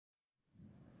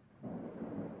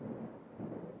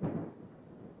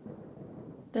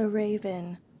The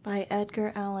Raven by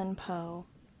Edgar Allan Poe.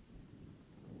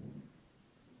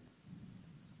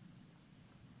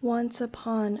 Once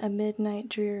upon a midnight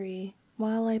dreary,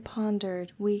 while I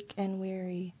pondered, weak and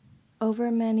weary,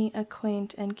 over many a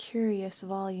quaint and curious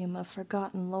volume of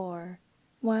forgotten lore,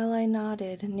 while I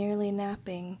nodded, nearly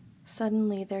napping,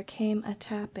 suddenly there came a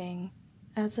tapping,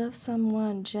 as of some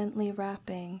one gently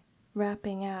rapping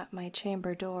at my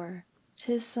chamber door.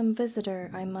 "'Tis some visitor,"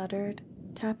 I muttered,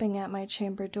 tapping at my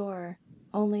chamber door,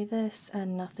 only this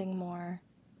and nothing more.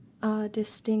 Ah,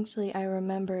 distinctly I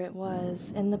remember it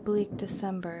was in the bleak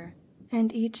December,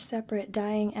 and each separate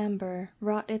dying ember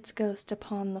wrought its ghost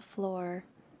upon the floor.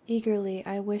 Eagerly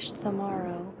I wished the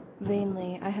morrow,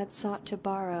 vainly I had sought to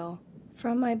borrow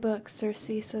from my book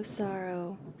surcease of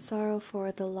sorrow, sorrow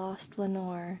for the lost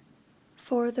Lenore,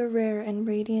 for the rare and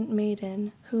radiant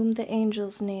maiden whom the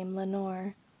angels name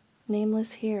Lenore,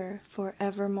 nameless here for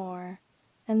evermore.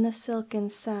 And the silken,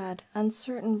 sad,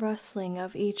 uncertain rustling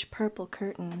of each purple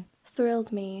curtain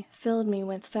thrilled me, filled me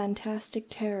with fantastic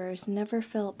terrors never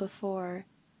felt before,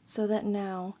 so that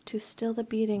now, to still the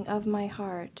beating of my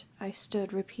heart, I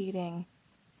stood repeating,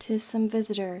 "'Tis some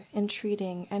visitor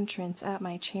entreating entrance at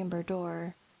my chamber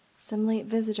door. Some late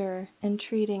visitor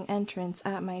entreating entrance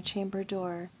at my chamber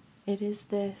door. It is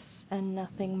this and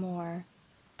nothing more."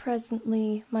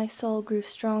 Presently my soul grew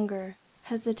stronger,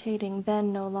 hesitating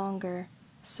then no longer.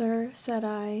 "Sir," said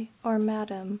I, "or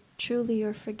madam, truly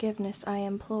your forgiveness I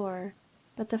implore,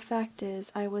 but the fact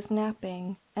is I was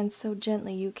napping, and so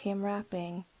gently you came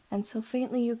rapping, and so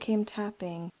faintly you came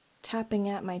tapping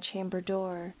at my chamber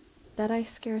door, that I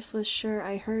scarce was sure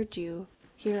I heard you.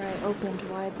 Here I opened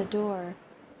wide the door,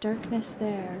 darkness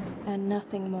there, and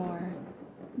nothing more."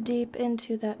 Deep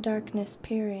into that darkness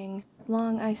peering,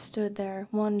 long I stood there,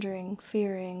 wondering,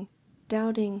 fearing,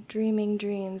 doubting, dreaming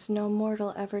dreams no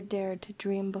mortal ever dared to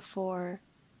dream before.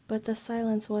 But the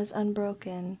silence was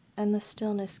unbroken, and the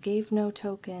stillness gave no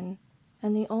token,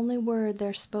 and the only word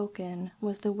there spoken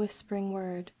was the whispering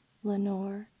word,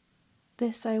 "Lenore."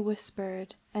 This I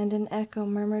whispered, and an echo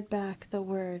murmured back the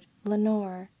word,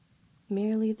 "Lenore."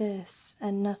 Merely this,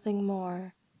 and nothing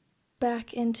more.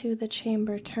 Back into the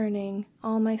chamber turning,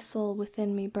 all my soul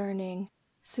within me burning,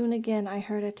 soon again I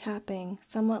heard a tapping,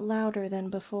 somewhat louder than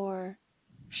before.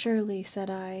 "Surely," said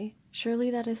I, "surely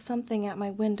that is something at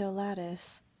my window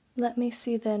lattice. Let me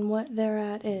see then what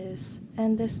thereat is,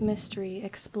 and this mystery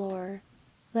explore.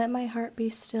 Let my heart be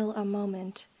still a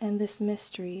moment, and this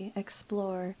mystery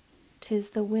explore.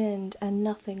 'Tis the wind and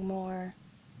nothing more."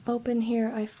 Open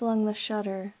here I flung the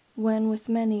shutter, when with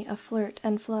many a flirt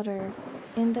and flutter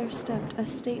in there stepped a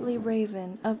stately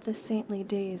raven of the saintly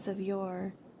days of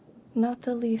yore. Not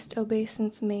the least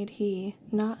obeisance made he,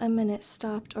 not a minute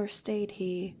stopped or stayed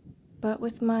he, but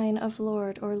with mien of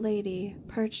lord or lady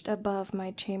perched above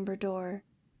my chamber door,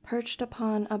 perched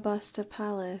upon a bust of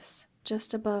Pallas,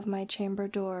 just above my chamber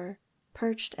door,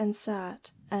 perched and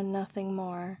sat, and nothing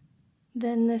more.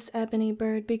 Then this ebony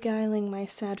bird beguiling my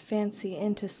sad fancy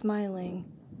into smiling,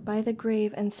 by the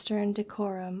grave and stern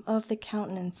decorum of the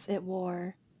countenance it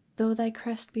wore. "Though thy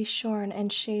crest be shorn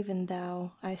and shaven,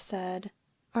 thou," I said,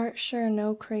 "art sure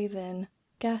no craven,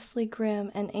 ghastly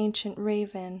grim and ancient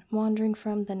raven wandering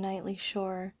from the nightly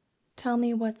shore. Tell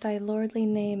me what thy lordly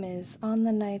name is on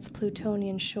the night's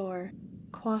Plutonian shore."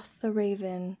 Quoth the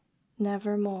raven,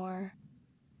 "Nevermore."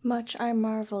 Much I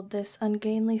marvelled this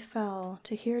ungainly fowl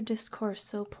to hear discourse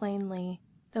so plainly,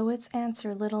 though its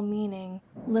answer little meaning,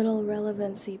 little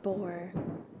relevancy bore.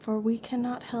 For we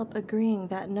cannot help agreeing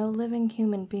that no living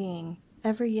human being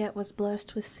ever yet was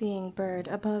blessed with seeing bird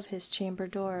above his chamber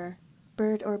door,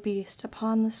 bird or beast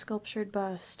upon the sculptured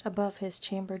bust above his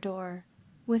chamber door,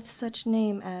 with such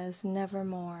name as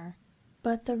Nevermore.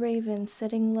 But the raven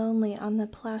sitting lonely on the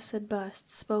placid bust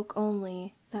spoke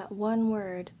only that one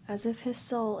word, as if his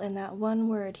soul in that one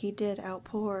word he did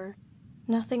outpour.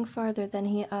 Nothing farther than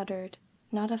he uttered,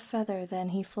 not a feather than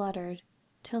he fluttered,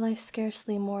 till I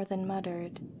scarcely more than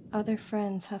muttered, "Other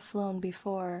friends have flown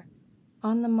before.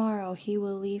 On the morrow he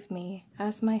will leave me,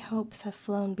 as my hopes have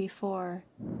flown before."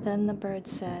 Then the bird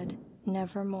said,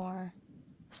 "Nevermore."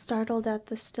 Startled at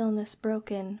the stillness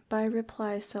broken by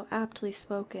replies so aptly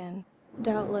spoken,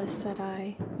 "Doubtless," said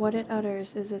I, "what it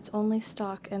utters is its only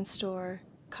stock and store,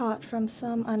 caught from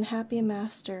some unhappy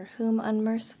master whom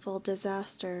unmerciful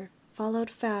disaster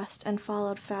followed fast and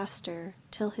followed faster,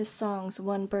 till his songs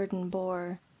one burden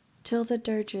bore, till the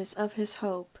dirges of his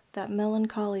hope that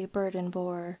melancholy burden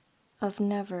bore, of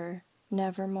never,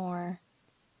 nevermore."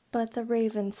 But the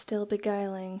raven still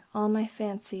beguiling all my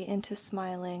fancy into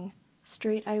smiling,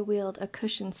 straight I wheeled a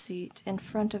cushioned seat in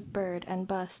front of bird and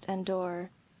bust and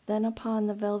door, Then upon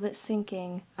the velvet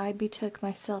sinking, I betook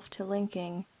myself to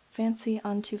linking fancy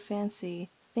unto fancy,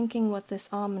 thinking what this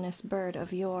ominous bird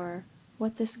of yore,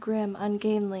 what this grim,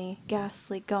 ungainly,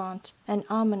 ghastly, gaunt, and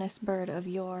ominous bird of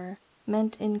yore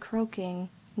meant in croaking,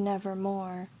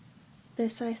 nevermore.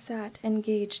 This I sat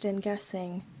engaged in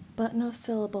guessing, but no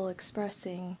syllable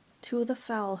expressing, to the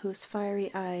fowl whose fiery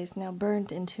eyes now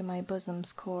burned into my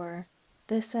bosom's core.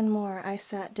 This and more I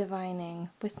sat divining,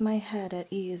 with my head at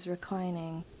ease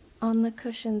reclining, on the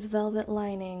cushion's velvet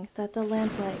lining that the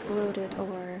lamplight gloated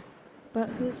o'er, but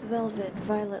whose velvet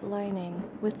violet lining,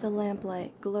 with the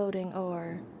lamplight gloating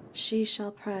o'er, she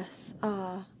shall press,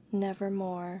 ah,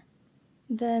 nevermore.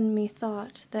 Then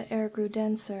methought the air grew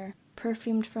denser,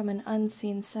 perfumed from an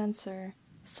unseen censer,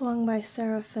 swung by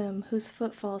seraphim whose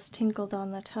footfalls tinkled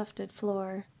on the tufted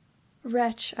floor.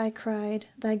 Wretch, I cried,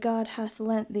 thy God hath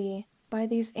lent thee, by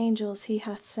these angels he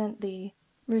hath sent thee,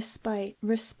 respite,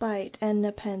 respite and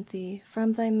nepenthe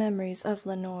from thy memories of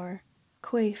Lenore.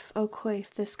 Quaff, oh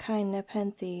quaff this kind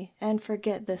nepenthe, and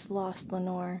forget this lost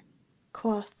Lenore.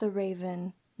 Quoth the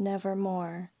raven,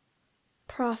 nevermore.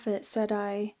 Prophet, said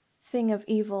I, thing of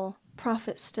evil,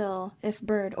 prophet still, if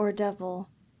bird or devil,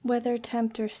 whether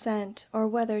tempter sent, or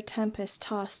whether tempest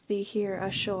tossed thee here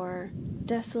ashore,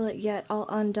 desolate yet all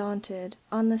undaunted,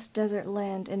 on this desert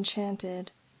land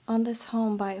enchanted, on this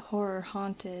home by horror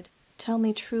haunted, tell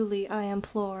me truly, I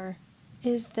implore,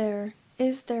 is there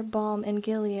balm in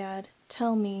Gilead?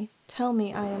 Tell me,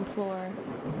 I implore.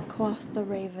 Quoth the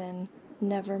raven,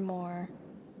 nevermore.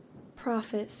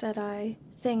 Prophet, said I,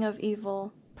 thing of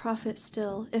evil, prophet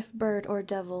still, if bird or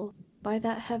devil, by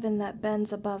that heaven that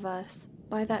bends above us,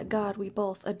 by that God we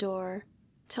both adore,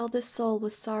 tell this soul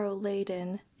with sorrow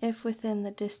laden, if within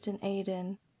the distant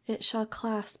Aidenn it shall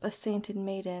clasp a sainted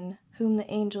maiden, whom the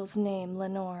angels name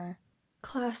Lenore.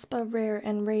 Clasp a rare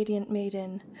and radiant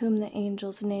maiden, whom the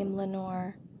angels name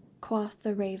Lenore. Quoth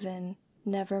the raven,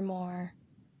 nevermore.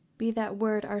 Be that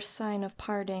word our sign of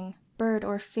parting, bird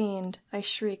or fiend, I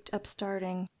shrieked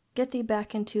upstarting, get thee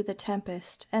back into the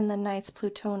tempest, and the night's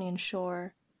Plutonian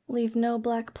shore. Leave no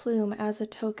black plume as a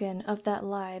token of that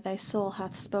lie thy soul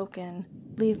hath spoken.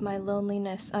 Leave my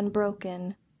loneliness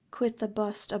unbroken. Quit the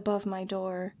bust above my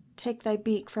door. Take thy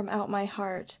beak from out my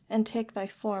heart, and take thy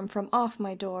form from off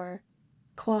my door.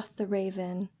 Quoth the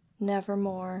raven,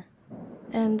 nevermore.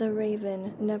 And the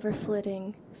raven, never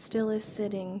flitting, still is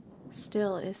sitting,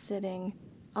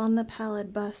 on the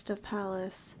pallid bust of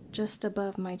Pallas, just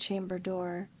above my chamber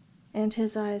door. And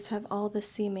his eyes have all the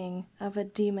seeming of a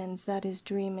demon's that is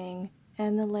dreaming,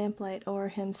 and the lamplight o'er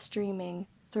him streaming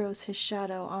throws his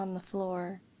shadow on the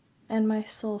floor. And my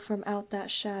soul from out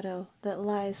that shadow that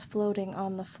lies floating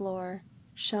on the floor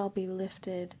shall be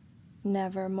lifted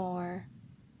nevermore.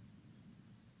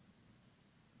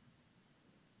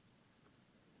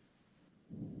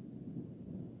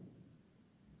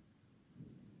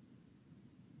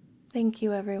 Thank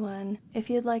you, everyone. If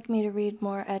you'd like me to read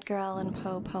more Edgar Allan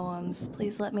Poe poems,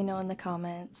 please let me know in the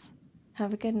comments.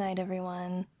 Have a good night,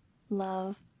 everyone.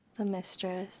 Love, the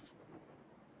Mistress.